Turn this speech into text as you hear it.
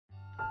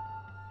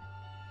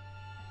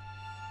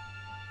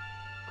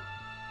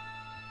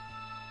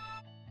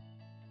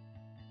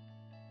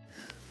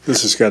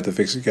This is Scott the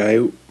Fix It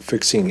Guy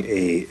fixing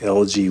a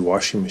LG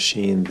washing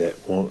machine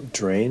that won't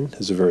drain.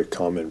 It's a very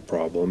common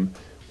problem.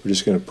 We're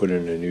just going to put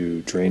in a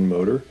new drain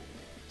motor.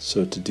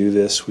 So to do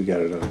this, we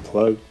got it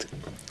unplugged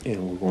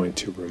and we're going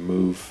to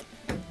remove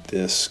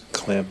this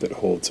clamp that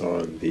holds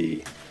on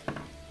the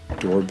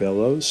door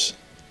bellows,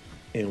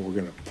 and we're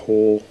going to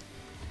pull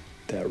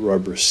that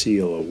rubber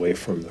seal away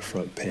from the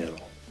front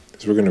panel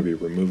because we're going to be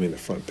removing the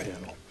front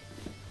panel.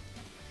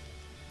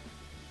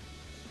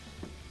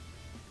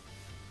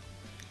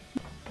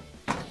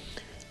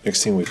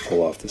 Next thing, we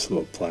pull off this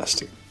little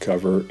plastic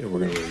cover and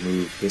we're going to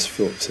remove this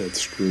Phillips head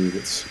screw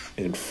that's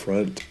in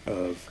front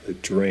of the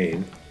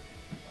drain.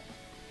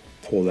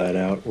 Pull that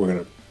out. We're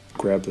going to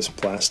grab this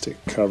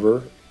plastic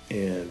cover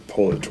and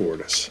pull it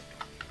toward us.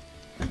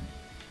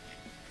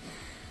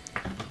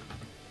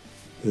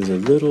 There's a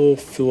little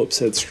Phillips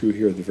head screw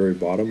here at the very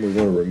bottom. We want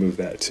to remove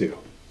that too.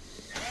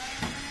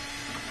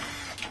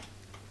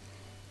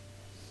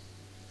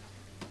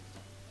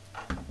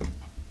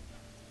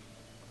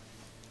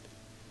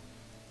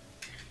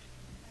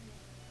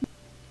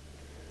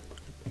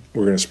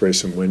 We're going to spray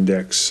some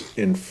Windex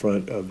in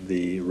front of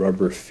the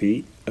rubber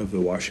feet of the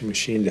washing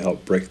machine to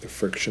help break the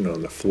friction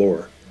on the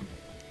floor.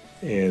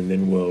 And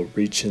then we'll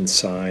reach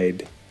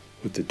inside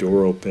with the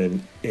door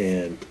open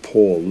and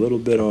pull a little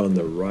bit on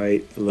the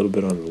right, a little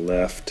bit on the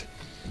left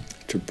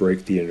to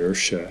break the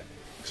inertia.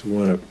 So we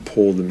want to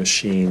pull the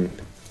machine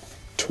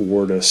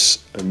toward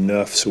us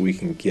enough so we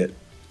can get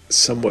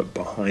somewhat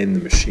behind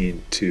the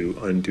machine to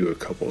undo a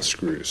couple of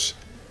screws.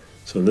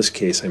 So in this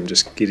case, I'm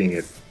just getting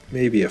it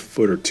maybe a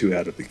foot or two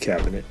out of the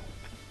cabinet.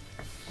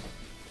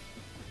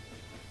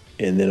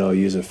 And then I'll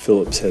use a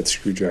Phillips head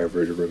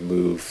screwdriver to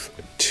remove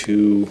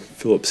two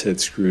Phillips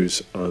head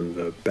screws on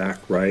the back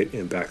right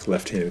and back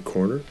left hand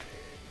corner,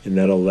 and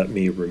that'll let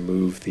me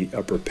remove the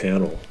upper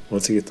panel.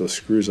 Once I get those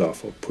screws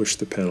off, I'll push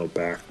the panel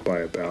back by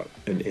about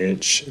an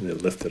inch and then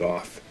lift it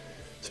off.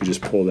 So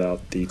just pulled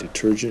out the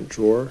detergent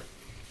drawer,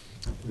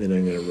 and then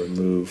I'm going to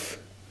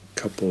remove a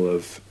couple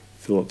of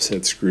Phillips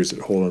head screws that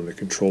hold on the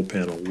control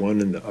panel, one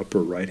in the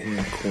upper right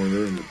hand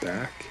corner in the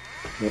back,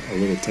 a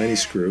little tiny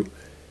screw,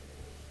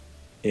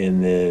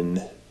 and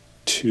then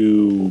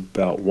two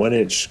about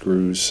 1-inch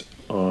screws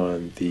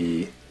on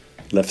the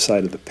left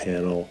side of the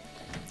panel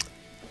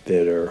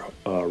that are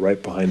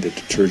right behind the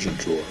detergent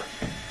drawer.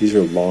 These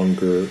are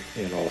longer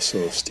and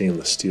also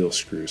stainless steel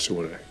screws, so I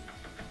want to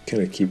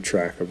kind of keep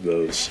track of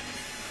those.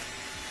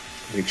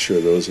 Make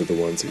sure those are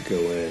the ones that go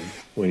in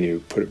when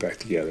you put it back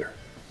together.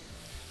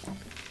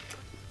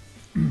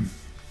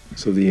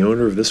 So the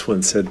owner of this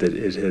one said that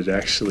it had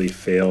actually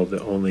failed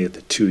only at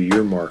the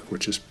 2-year mark,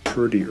 which is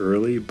pretty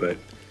early, but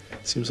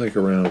it seems like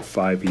around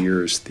 5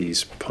 years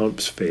these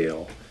pumps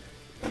fail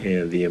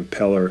and the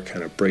impeller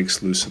kind of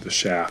breaks loose of the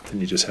shaft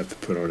and you just have to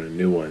put on a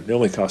new one. They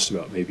only cost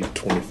about maybe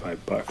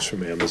 25 bucks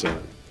from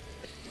Amazon.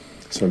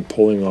 So I'm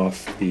pulling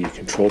off the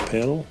control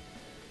panel,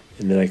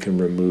 and then I can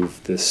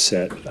remove this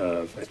set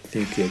of, I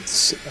think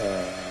it's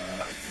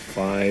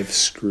 5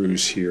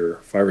 screws here,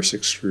 5 or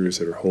 6 screws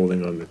that are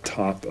holding on the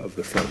top of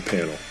the front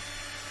panel.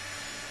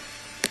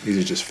 These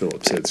are just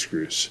Phillips head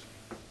screws.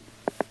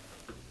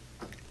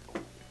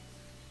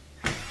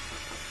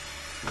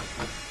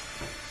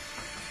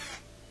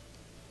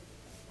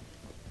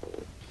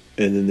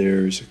 And then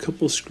there's a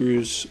couple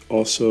screws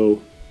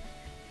also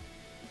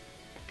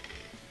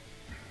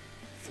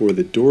for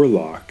the door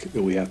lock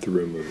that we have to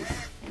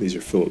remove. These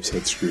are Phillips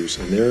head screws,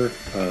 and they're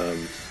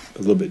a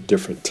little bit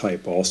different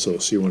type also,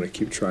 so you want to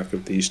keep track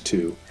of these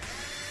two.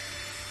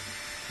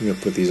 I'm going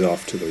to put these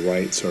off to the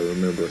right so I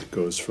remember it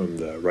goes from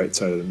the right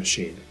side of the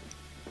machine.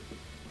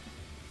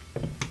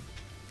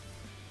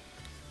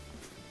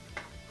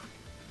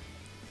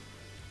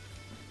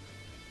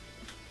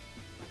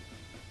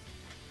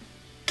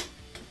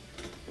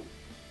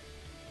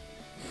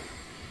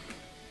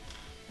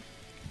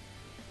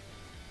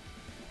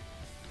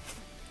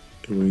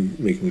 And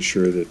we're making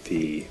sure that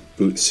the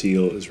boot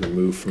seal is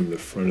removed from the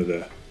front of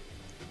the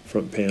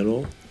front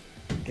panel,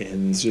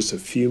 and there's just a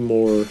few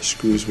more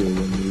screws we'll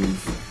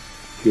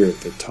remove here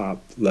at the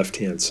top left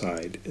hand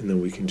side, and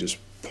then we can just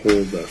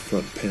pull the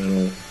front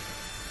panel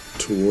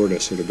toward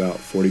us at about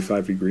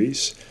 45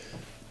 degrees,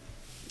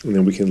 and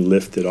then we can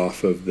lift it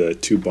off of the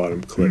 2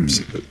 bottom clips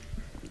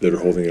that are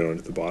holding it on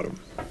at the bottom.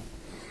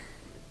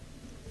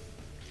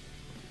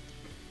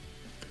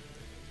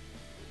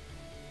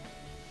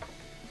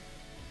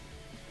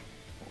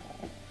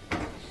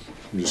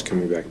 I'm just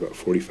coming back about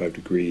 45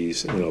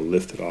 degrees, and then I'll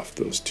lift it off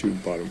those 2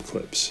 bottom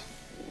clips.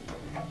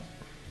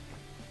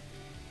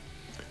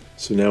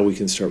 So now we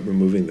can start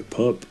removing the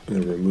pump. I'm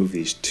going to remove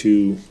these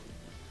 2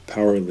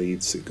 power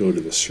leads that go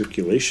to the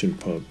circulation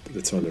pump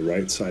that's on the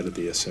right side of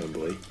the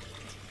assembly.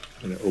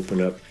 I'm going to open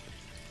up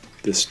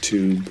this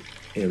tube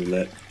and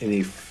let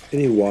any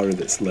water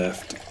that's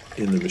left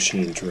in the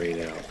machine drain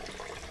out.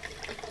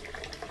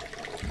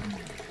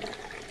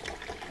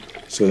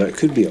 So that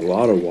could be a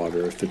lot of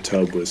water if the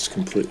tub was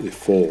completely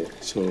full,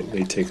 so it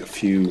may take a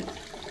few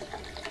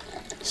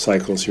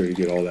cycles here to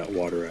get all that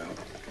water out.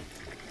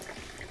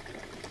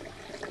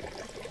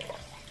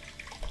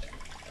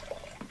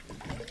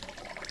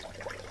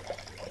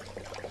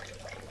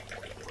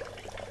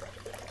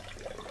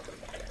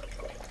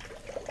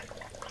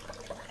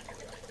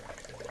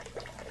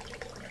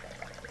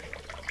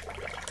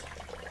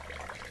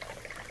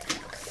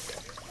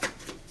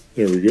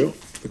 There we go.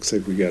 Looks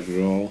like we got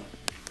it all.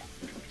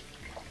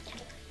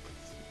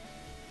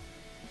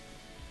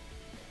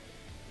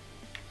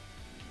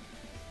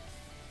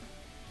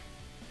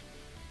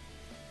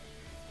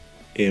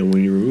 And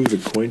when you remove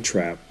the coin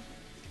trap,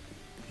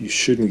 you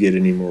shouldn't get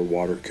any more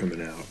water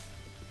coming out.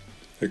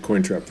 The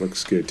coin trap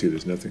looks good too.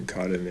 There's nothing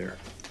caught in there.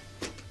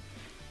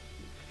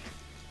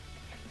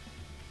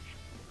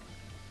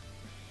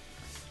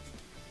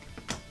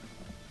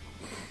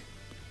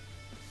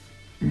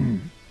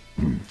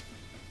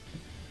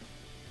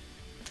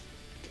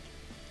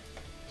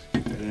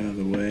 Let's get that out of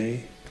the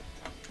way.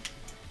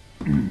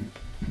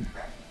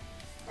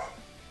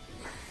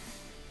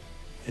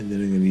 And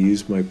then I'm going to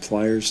use my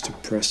pliers to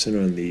press in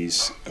on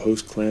these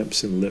hose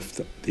clamps and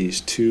lift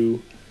these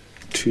two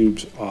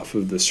tubes off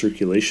of the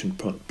circulation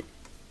pump.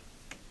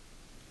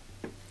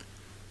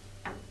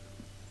 I'm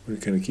going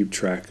to kind of keep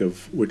track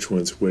of which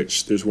one's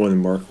which. There's one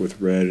marked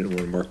with red and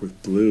one marked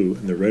with blue,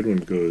 and the red one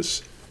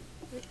goes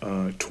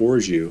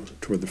towards you,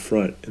 toward the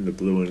front, and the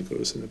blue one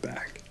goes in the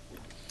back.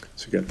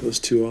 So we got those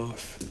two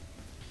off.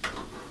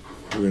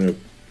 We're going to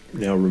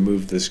now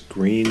remove this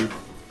green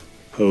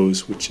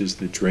hose, which is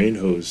the drain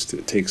hose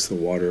that takes the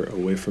water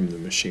away from the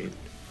machine.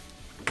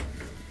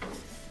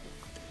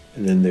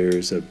 And then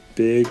there's a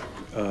big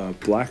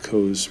black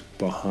hose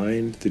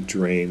behind the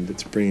drain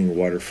that's bringing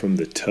water from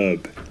the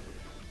tub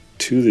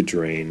to the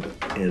drain,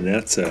 and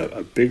that's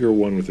a bigger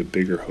one with a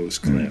bigger hose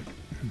clamp.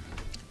 You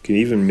can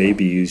even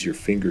maybe use your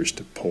fingers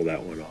to pull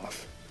that one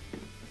off.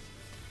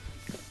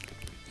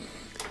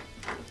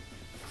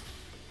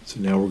 So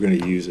now we're going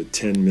to use a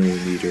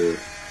 10mm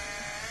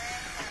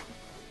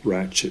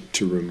ratchet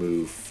to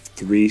remove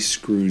 3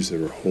 screws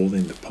that are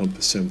holding the pump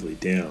assembly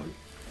down.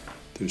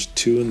 There's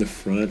 2 in the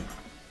front,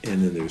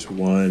 and then there's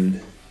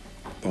 1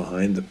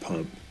 behind the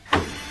pump,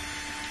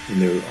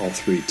 and they're all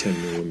 3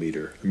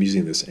 10mm. I'm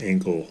using this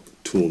angle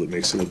tool that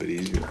makes it a little bit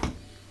easier.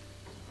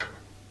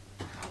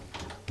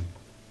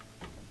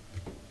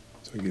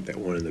 So I get that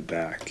one in the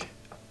back.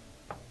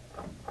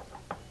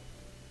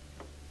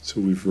 So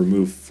we've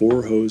removed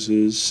 4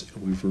 hoses,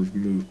 and we've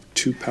removed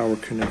 2 power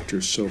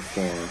connectors so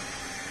far,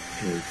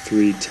 and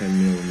 3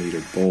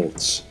 10mm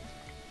bolts.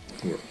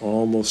 We're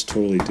almost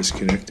totally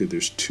disconnected.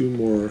 There's 2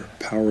 more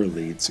power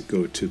leads that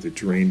go to the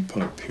drain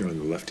pump here on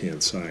the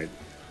left-hand side.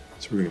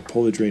 So we're going to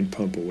pull the drain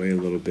pump away a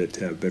little bit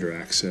to have better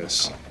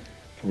access.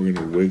 We're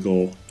going to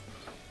wiggle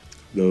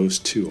those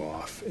 2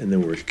 off, and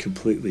then we're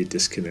completely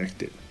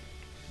disconnected.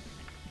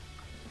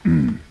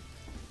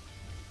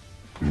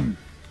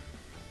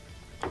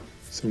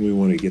 So we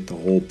want to get the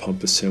whole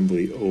pump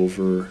assembly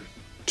over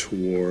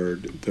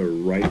toward the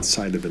right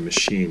side of the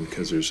machine,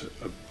 because there's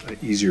an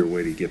easier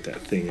way to get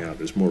that thing out.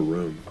 There's more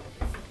room.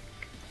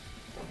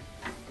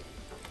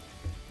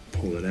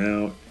 Pull it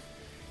out,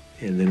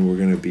 and then we're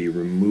going to be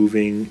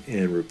removing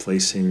and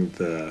replacing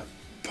the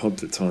pump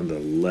that's on the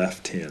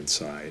left-hand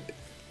side.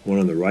 One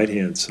on the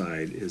right-hand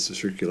side is the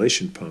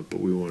circulation pump, but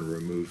we want to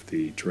remove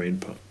the drain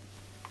pump.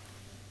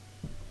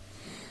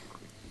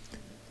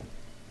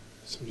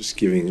 So I'm just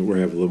giving, where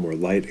I have a little more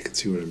light, I can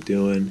see what I'm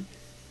doing.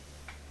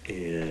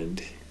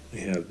 And I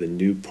have the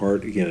new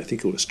part. Again, I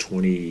think it was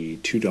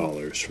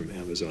 $22 from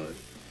Amazon.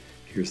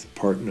 Here's the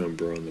part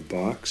number on the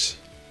box.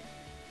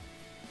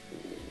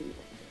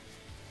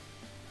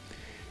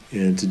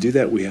 And to do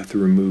that, we have to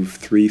remove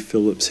 3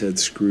 Phillips head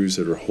screws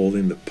that are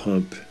holding the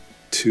pump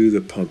to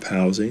the pump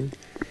housing.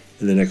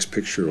 In the next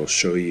picture, it'll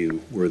show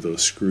you where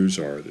those screws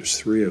are. There's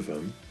 3 of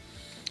them.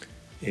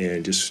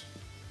 And just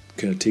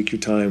kind of take your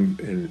time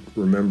and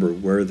remember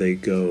where they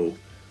go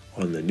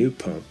on the new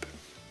pump.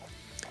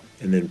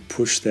 And then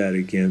push that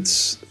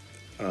against,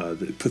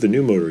 put the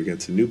new motor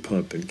against the new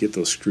pump and get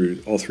those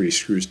screws, all 3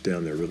 screws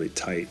down there really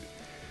tight.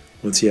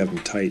 Once you have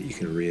them tight, you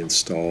can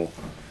reinstall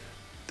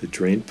the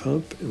drain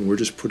pump, and we're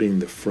just putting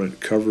the front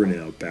cover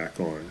now back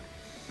on.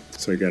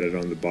 So I got it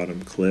on the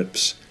bottom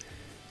clips,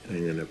 and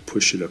I'm going to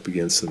push it up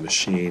against the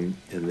machine,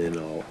 and then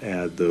I'll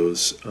add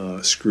those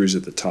screws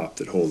at the top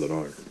that hold it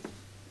on.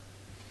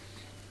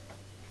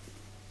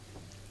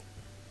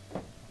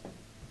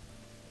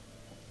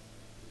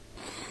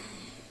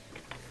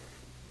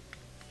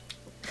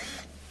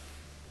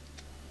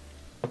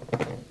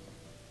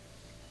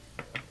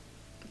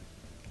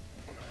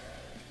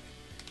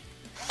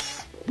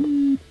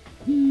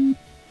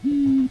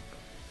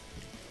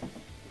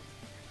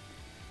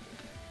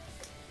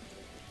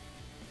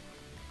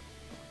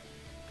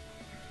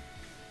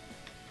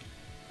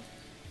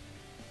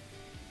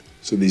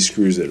 So these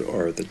screws that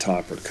are at the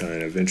top are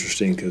kind of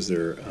interesting because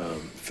they're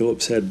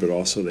Phillips head, but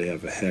also they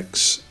have a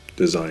hex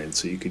design,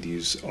 so you could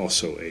use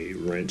also a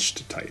wrench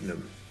to tighten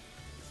them.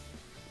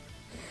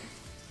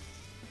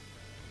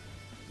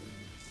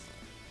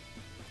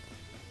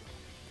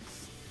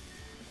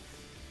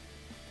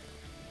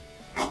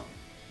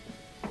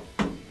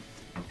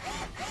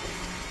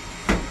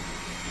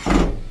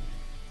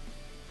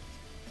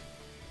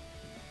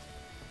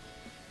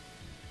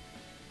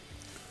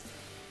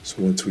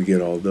 So once we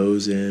get all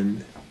those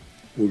in,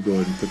 we'll go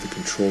ahead and put the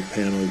control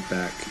panel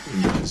back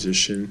into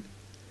position,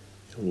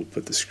 and we'll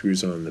put the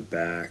screws on the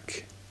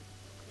back,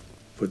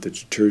 put the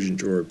detergent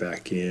drawer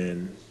back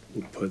in.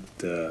 We'll put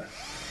the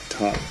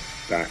top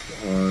back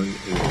on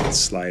and then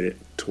slide it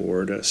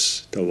toward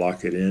us to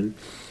lock it in.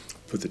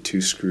 Put the 2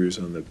 screws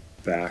on the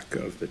back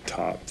of the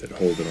top that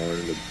hold it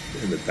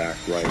on in the back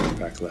right and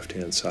back left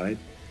hand side.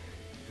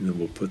 And then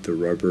we'll put the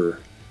rubber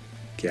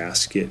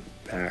gasket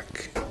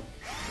back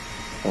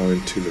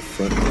onto the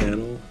front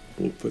panel.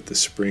 We'll put the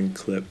spring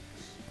clip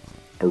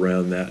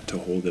around that to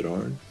hold it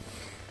on.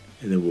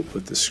 And then we'll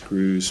put the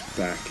screws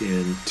back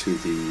into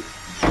the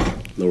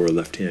lower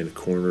left hand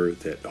corner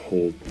that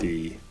hold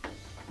the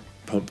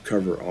pump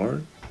cover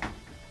on.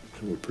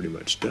 And we're pretty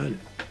much done.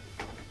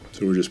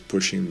 So we're just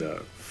pushing the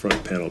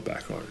front panel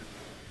back on.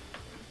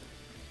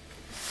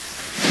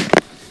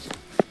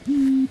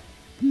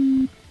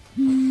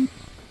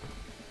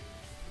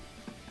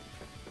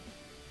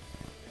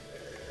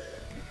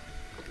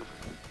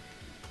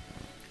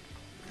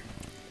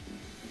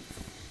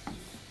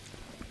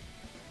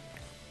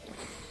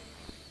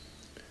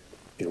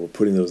 And we're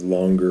putting those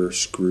longer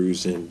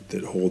screws in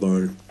that hold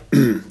on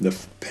the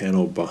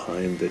panel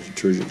behind the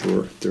detergent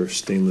drawer. They're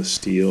stainless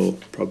steel,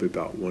 probably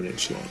about 1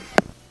 inch long.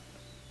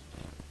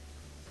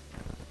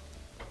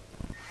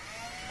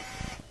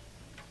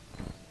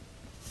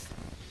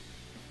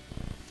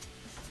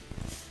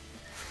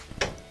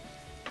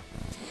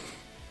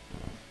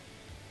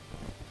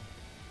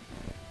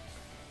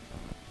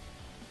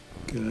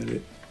 Got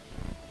it.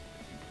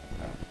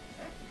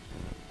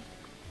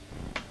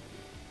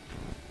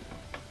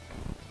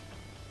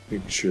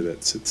 Making sure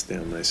that sits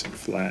down nice and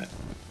flat.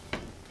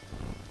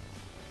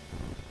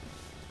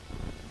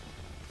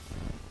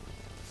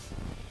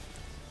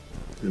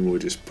 And we'll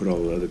just put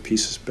all the other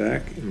pieces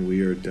back and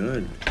we are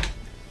done.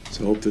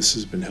 So I hope this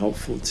has been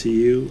helpful to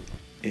you,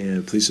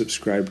 and please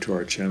subscribe to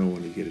our channel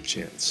when you get a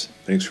chance.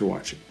 Thanks for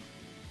watching.